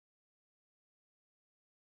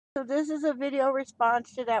So this is a video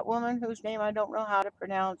response to that woman whose name I don't know how to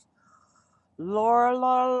pronounce.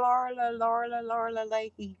 Loreleila.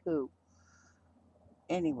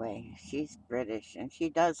 Anyway, she's British and she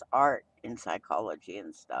does art in psychology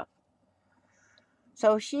and stuff.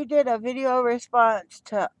 So she did a video response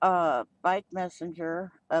to Bike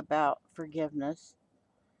Messenger about forgiveness.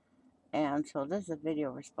 And so this is a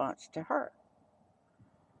video response to her.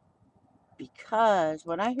 Because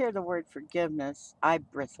when I hear the word forgiveness, I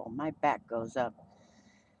bristle. My back goes up.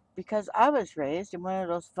 Because I was raised in one of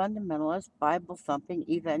those fundamentalist, Bible thumping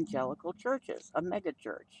evangelical churches, a mega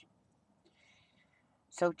church.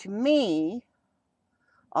 So to me,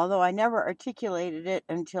 although I never articulated it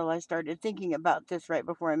until I started thinking about this right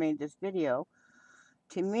before I made this video,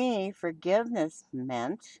 to me, forgiveness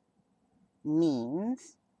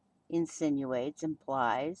means, insinuates,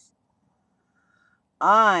 implies,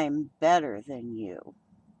 I'm better than you.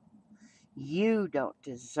 You don't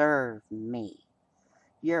deserve me.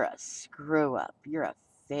 You're a screw up. You're a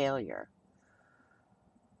failure.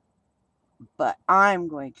 But I'm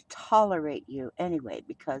going to tolerate you anyway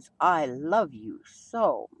because I love you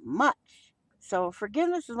so much. So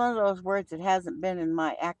forgiveness is one of those words that hasn't been in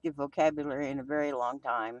my active vocabulary in a very long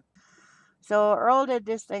time. So Earl did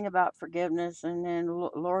this thing about forgiveness, and then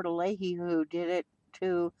Loreleila who did it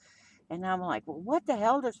too. And I'm like, well, what the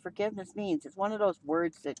hell does forgiveness mean? It's one of those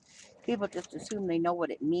words that people just assume they know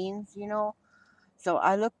what it means, you know? So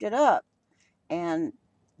I looked it up, and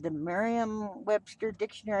the Merriam-Webster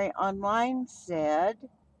Dictionary online said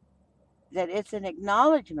that it's an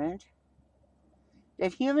acknowledgement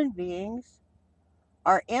that human beings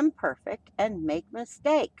are imperfect and make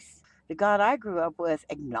mistakes. The God I grew up with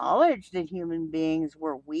acknowledged that human beings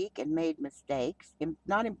were weak and made mistakes.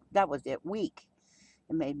 That was it, weak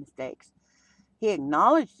and made mistakes. He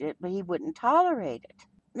acknowledged it, but he wouldn't tolerate it.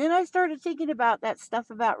 Then I started thinking about that stuff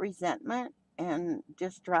about resentment and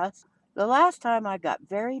distrust. The last time I got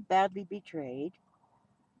very badly betrayed,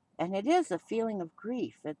 and it is a feeling of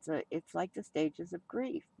grief. It's like the stages of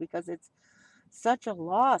grief because it's such a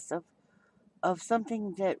loss of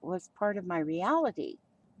something that was part of my reality.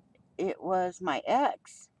 It was my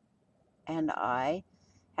ex and I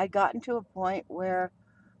had gotten to a point where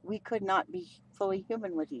we could not be fully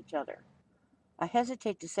human with each other. I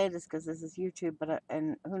hesitate to say this because this is YouTube,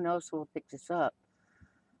 and who knows who will pick this up.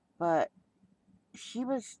 But she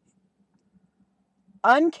was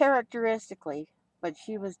uncharacteristically, but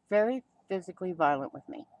she was very physically violent with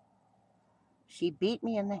me. She beat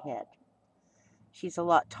me in the head. She's a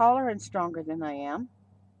lot taller and stronger than I am.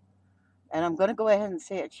 And I'm going to go ahead and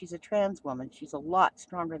say it. She's a trans woman. She's a lot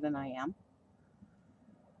stronger than I am.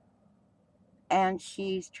 And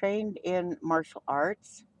she's trained in martial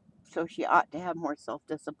arts, so she ought to have more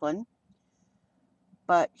self-discipline.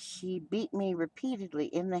 But she beat me repeatedly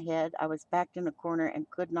in the head. I was backed in a corner and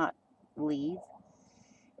could not leave.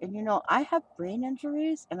 And you know, I have brain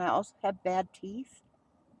injuries and I also have bad teeth.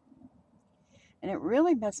 And it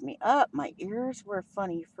really messed me up. My ears were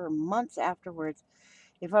funny for months afterwards.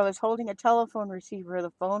 If I was holding a telephone receiver,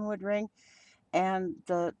 the phone would ring and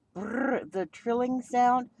the trilling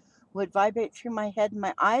sound would vibrate through my head and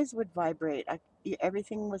my eyes would vibrate.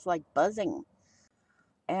 Everything was like buzzing.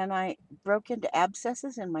 And I broke into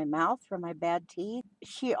abscesses in my mouth from my bad teeth.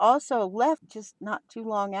 She also left just not too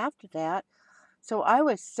long after that. So I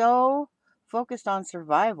was so focused on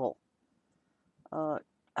survival. Uh,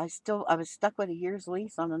 I was stuck with a year's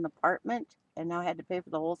lease on an apartment and now I had to pay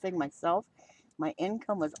for the whole thing myself. My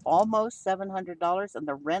income was almost $700 and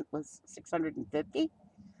the rent was $650.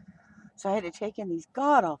 So I had to take in these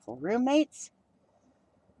god-awful roommates.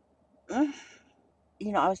 You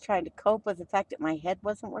know, I was trying to cope with the fact that my head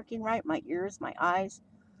wasn't working right, my ears, my eyes,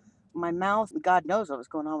 my mouth. God knows what was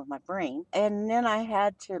going on with my brain. And then I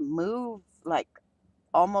had to move like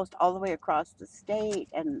almost all the way across the state,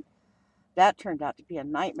 and that turned out to be a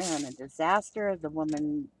nightmare and a disaster. The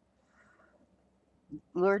woman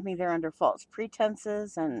lured me there under false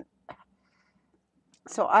pretenses, and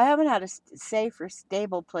so I haven't had a safe or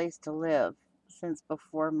stable place to live since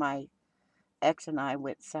before my ex and I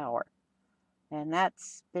went sour. And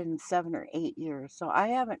that's been 7 or 8 years. So I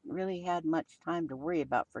haven't really had much time to worry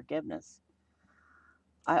about forgiveness.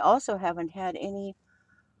 I also haven't had any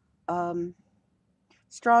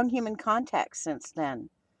strong human contact since then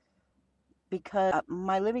because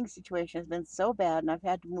my living situation has been so bad and I've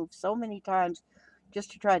had to move so many times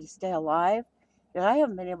just to try to stay alive that I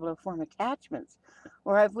haven't been able to form attachments.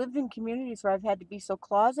 Or I've lived in communities where I've had to be so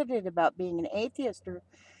closeted about being an atheist or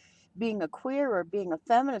being a queer or being a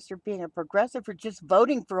feminist or being a progressive or just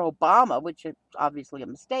voting for Obama, which is obviously a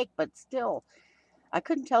mistake, but still, I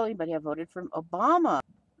couldn't tell anybody I voted for Obama.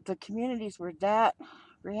 the communities were that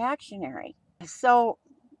reactionary. So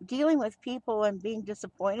dealing with people and being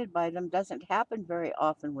disappointed by them doesn't happen very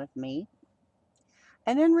often with me.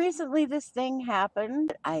 And then recently this thing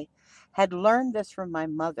happened. I had learned this from my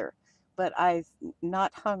mother, but I've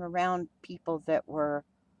not hung around people that were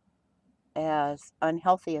as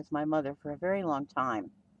unhealthy as my mother for a very long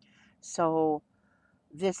time. So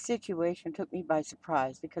this situation took me by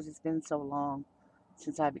surprise because it's been so long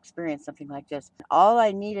since I've experienced something like this. All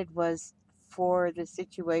I needed was for the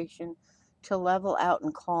situation to level out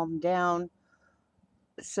and calm down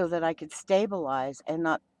so that I could stabilize and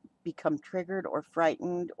not become triggered or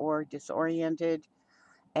frightened or disoriented,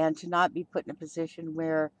 and to not be put in a position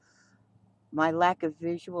where my lack of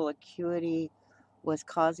visual acuity was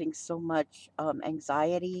causing so much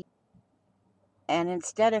anxiety. And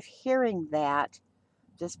instead of hearing that,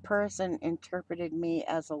 this person interpreted me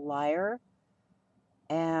as a liar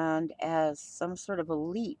and as some sort of a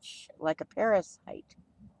leech, like a parasite.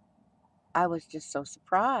 I was just so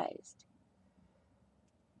surprised.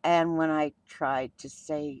 And when I tried to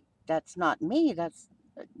say, that's not me,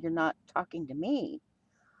 you're not talking to me,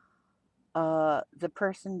 the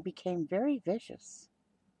person became very vicious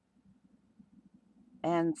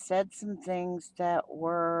and said some things that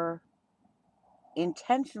were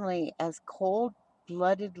intentionally as cold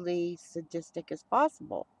bloodedly sadistic as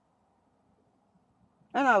possible.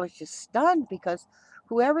 And I was just stunned because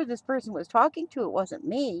whoever this person was talking to, it wasn't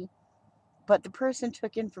me, but the person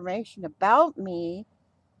took information about me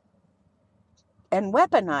and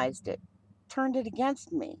weaponized it, turned it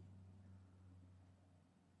against me.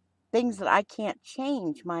 Things that I can't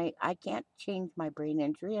change. I can't change my brain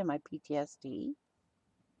injury and my PTSD.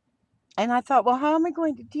 And I thought, well, how am I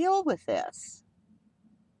going to deal with this?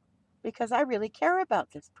 Because I really care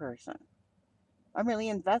about this person. I'm really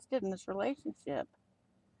invested in this relationship.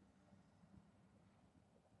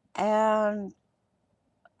 And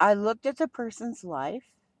I looked at the person's life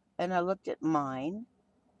and I looked at mine.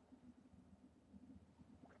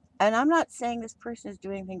 And I'm not saying this person is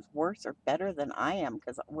doing things worse or better than I am,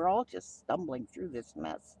 because we're all just stumbling through this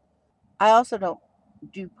mess. I also don't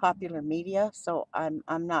do popular media, so I'm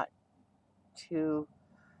not too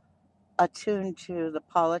attuned to the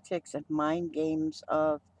politics and mind games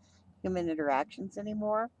of human interactions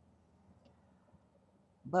anymore.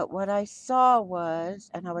 But what I saw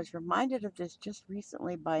was, and I was reminded of this just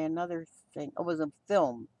recently by another thing. It was a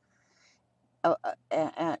film,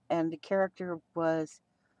 and the character was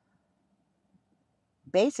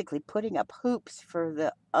basically putting up hoops for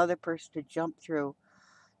the other person to jump through.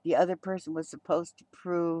 The other person was supposed to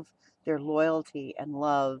prove their loyalty and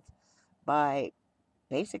love by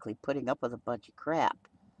basically putting up with a bunch of crap.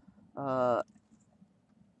 Uh,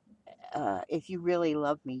 if you really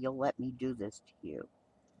love me, you'll let me do this to you.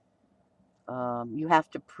 You have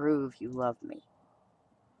to prove you love me.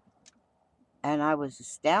 And I was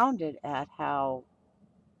astounded at how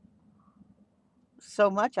so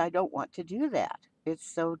much I don't want to do that. It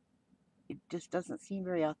just doesn't seem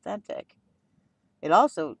very authentic. It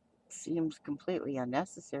also seems completely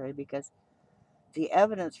unnecessary because the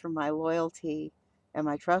evidence for my loyalty and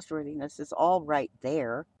my trustworthiness is all right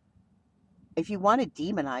there. If you want to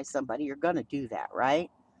demonize somebody, you're going to do that,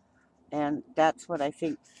 right? And that's what I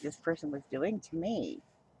think this person was doing to me.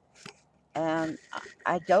 And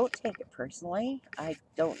I don't take it personally. I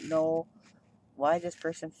don't know why this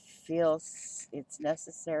person feels it's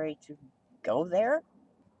necessary to go there.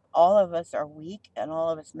 All of us are weak and all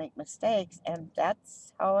of us make mistakes, and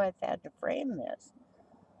that's how I've had to frame this.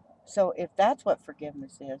 So if that's what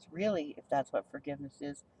forgiveness is, really, if that's what forgiveness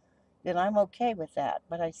is, then I'm okay with that.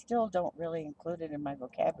 But I still don't really include it in my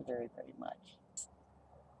vocabulary very much.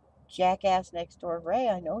 Jackass next door Ray,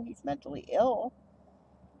 I know he's mentally ill.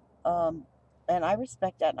 Um, and I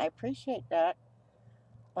respect that and I appreciate that.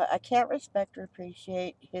 But I can't respect or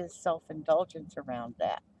appreciate his self indulgence around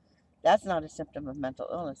that. That's not a symptom of mental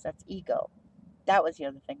illness, that's ego. That was the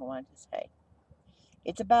other thing I wanted to say.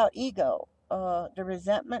 It's about ego, the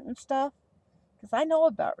resentment and stuff, because I know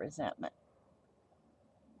about resentment.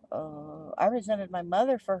 I resented my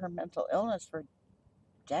mother for her mental illness for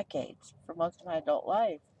decades, for most of my adult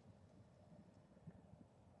life.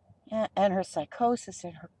 And her psychosis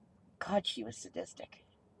and her, God, she was sadistic.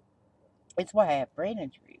 It's why I have brain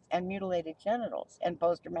injuries and mutilated genitals and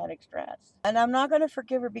post traumatic stress. And I'm not going to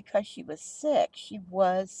forgive her because she was sick. She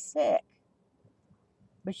was sick.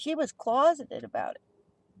 But she was closeted about it.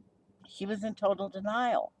 She was in total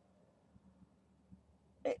denial.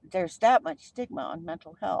 There's that much stigma on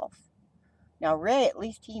mental health. Now, Ray, at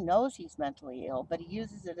least he knows he's mentally ill, but he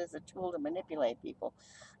uses it as a tool to manipulate people.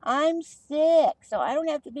 I'm sick, so I don't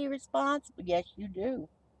have to be responsible. Yes, you do.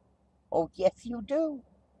 Oh, yes, you do.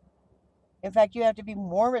 In fact, you have to be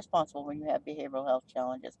more responsible when you have behavioral health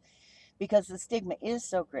challenges because the stigma is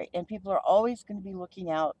so great. And people are always going to be looking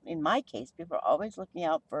out. In my case, people are always looking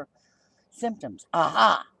out for symptoms.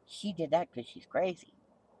 Aha, she did that because she's crazy,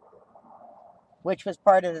 which was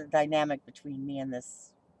part of the dynamic between me and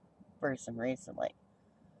this person recently,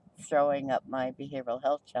 throwing up my behavioral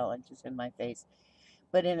health challenges in my face,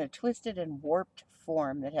 but in a twisted and warped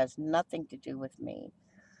form that has nothing to do with me.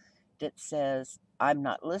 That says, I'm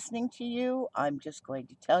not listening to you. I'm just going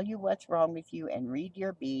to tell you what's wrong with you and read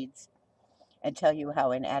your beads and tell you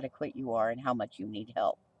how inadequate you are and how much you need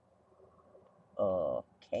help.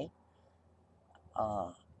 Okay.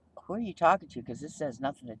 Uh, who are you talking to? Because this has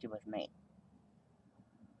nothing to do with me.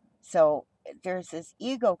 So there's this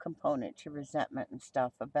ego component to resentment and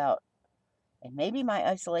stuff about, and maybe my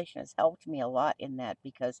isolation has helped me a lot in that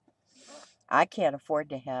because I can't afford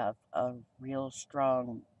to have a real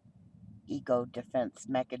strong ego defense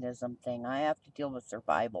mechanism thing. I have to deal with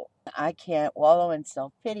survival. I can't wallow in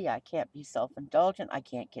self pity. I can't be self indulgent. I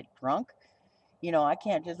can't get drunk. I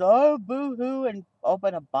can't just, oh, boo hoo, and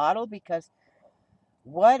open a bottle because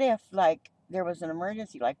what if, like, there was an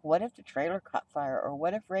emergency? Like, what if the trailer caught fire? Or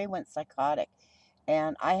what if Ray went psychotic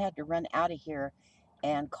and I had to run out of here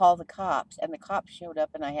and call the cops and the cops showed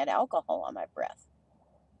up and I had alcohol on my breath?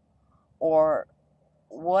 Or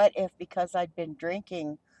what if because I'd been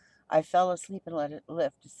drinking, I fell asleep and let it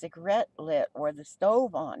lift a cigarette lit or the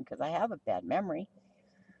stove on because I have a bad memory?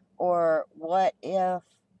 Or what if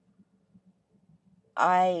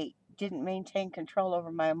I didn't maintain control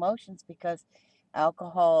over my emotions because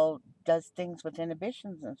alcohol does things with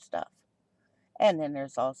inhibitions and stuff? And then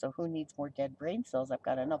there's also who needs more dead brain cells? I've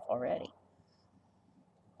got enough already.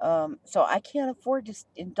 So I can't afford to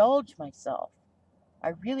indulge myself.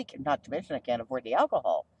 I really can, not to mention I can't afford the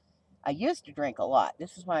alcohol. I used to drink a lot.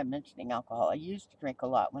 This is why I'm mentioning alcohol. I used to drink a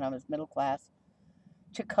lot when I was middle class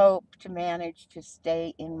to cope, to manage, to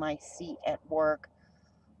stay in my seat at work,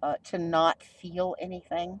 to not feel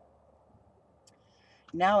anything.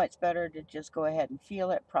 Now it's better to just go ahead and feel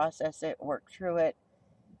it, process it, work through it,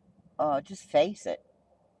 just face it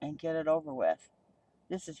and get it over with.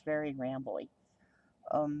 This is very rambly.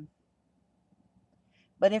 Um,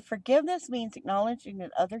 but if forgiveness means acknowledging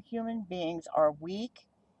that other human beings are weak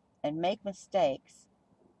and make mistakes,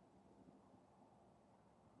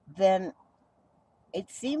 then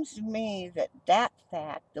it seems to me that that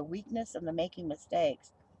fact, the weakness and the making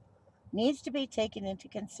mistakes, needs to be taken into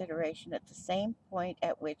consideration at the same point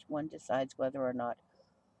at which one decides whether or not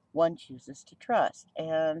one chooses to trust.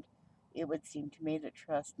 And it would seem to me that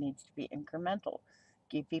trust needs to be incremental.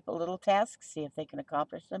 Give people little tasks, see if they can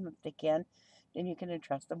accomplish them. If they can, then you can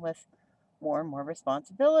entrust them with more and more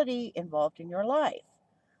responsibility involved in your life.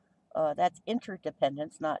 That's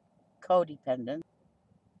interdependence, not codependence.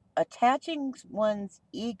 Attaching one's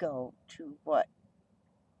ego to what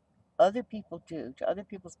other people do, to other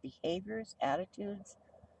people's behaviors, attitudes,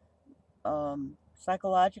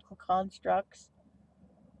 psychological constructs,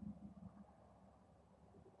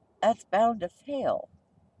 that's bound to fail,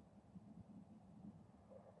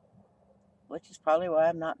 which is probably why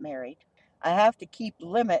I'm not married. I have to keep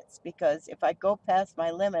limits because if I go past my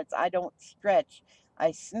limits, I don't stretch,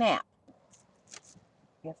 I snap.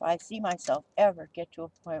 If I see myself ever get to a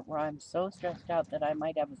point where I'm so stressed out that I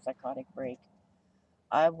might have a psychotic break,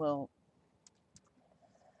 I will,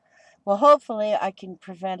 well, hopefully I can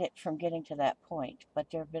prevent it from getting to that point. But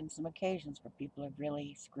there have been some occasions where people have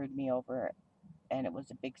really screwed me over and it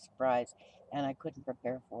was a big surprise and I couldn't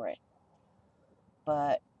prepare for it.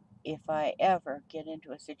 But if I ever get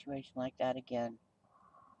into a situation like that again,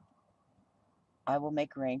 I will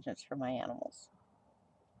make arrangements for my animals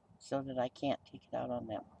so that I can't take it out on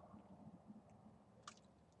them.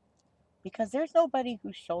 Because there's nobody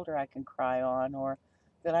whose shoulder I can cry on or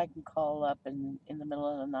that I can call up in the middle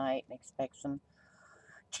of the night and expect some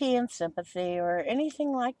tea and sympathy or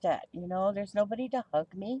anything like that. There's nobody to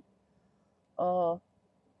hug me. Oh,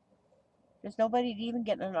 there's nobody to even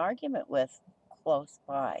get in an argument with close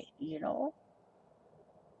by.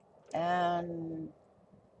 And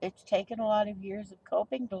it's taken a lot of years of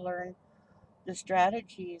coping to learn the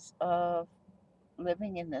strategies of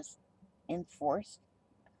living in this enforced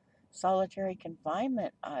solitary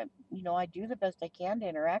confinement. I do the best I can to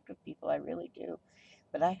interact with people. I really do.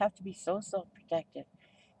 But I have to be so self-protective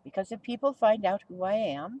because if people find out who I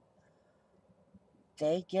am,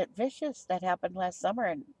 they get vicious. That happened last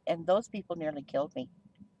summer, and those people nearly killed me.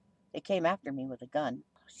 They came after me with a gun.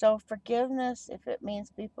 So forgiveness, if it means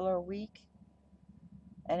people are weak,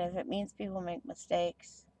 and if it means people make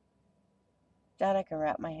mistakes, that I can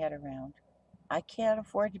wrap my head around. I can't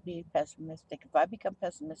afford to be pessimistic. If I become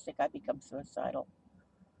pessimistic, I become suicidal.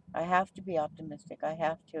 I have to be optimistic. I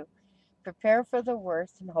have to prepare for the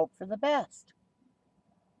worst and hope for the best.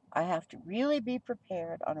 I have to really be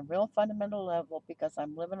prepared on a real fundamental level because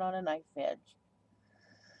I'm living on a knife edge.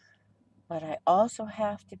 But I also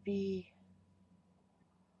have to be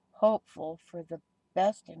hopeful for the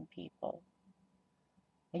best in people.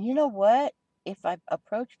 And you know what? If I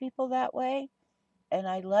approach people that way and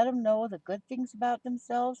I let them know the good things about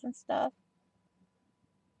themselves and stuff,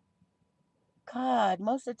 God,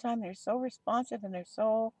 most of the time they're so responsive and they're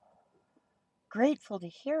so grateful to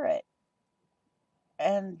hear it.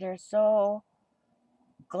 And they're so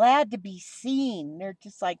glad to be seen. They're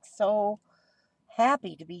just like so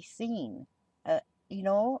happy to be seen, uh,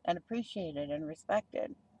 and appreciated and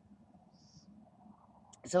respected.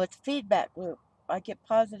 So it's a feedback loop. I get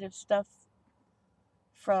positive stuff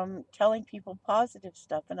from telling people positive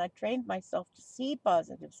stuff, and I trained myself to see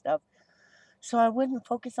positive stuff so I wouldn't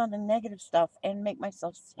focus on the negative stuff and make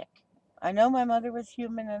myself sick. I know my mother was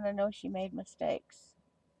human and I know she made mistakes.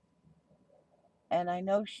 And I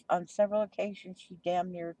know on several occasions she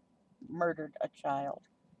damn near murdered a child.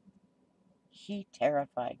 She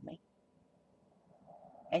terrified me.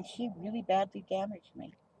 And she really badly damaged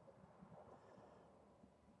me.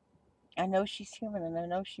 I know she's human and I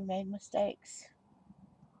know she made mistakes.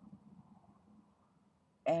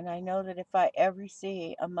 And I know that if I ever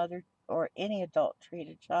see a mother or any adult treat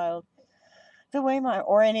a child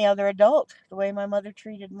or any other adult, the way my mother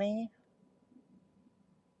treated me,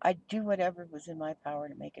 I'd do whatever was in my power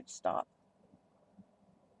to make it stop.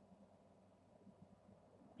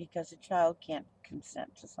 Because a child can't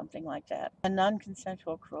consent to something like that. And non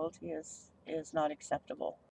consensual cruelty is not acceptable.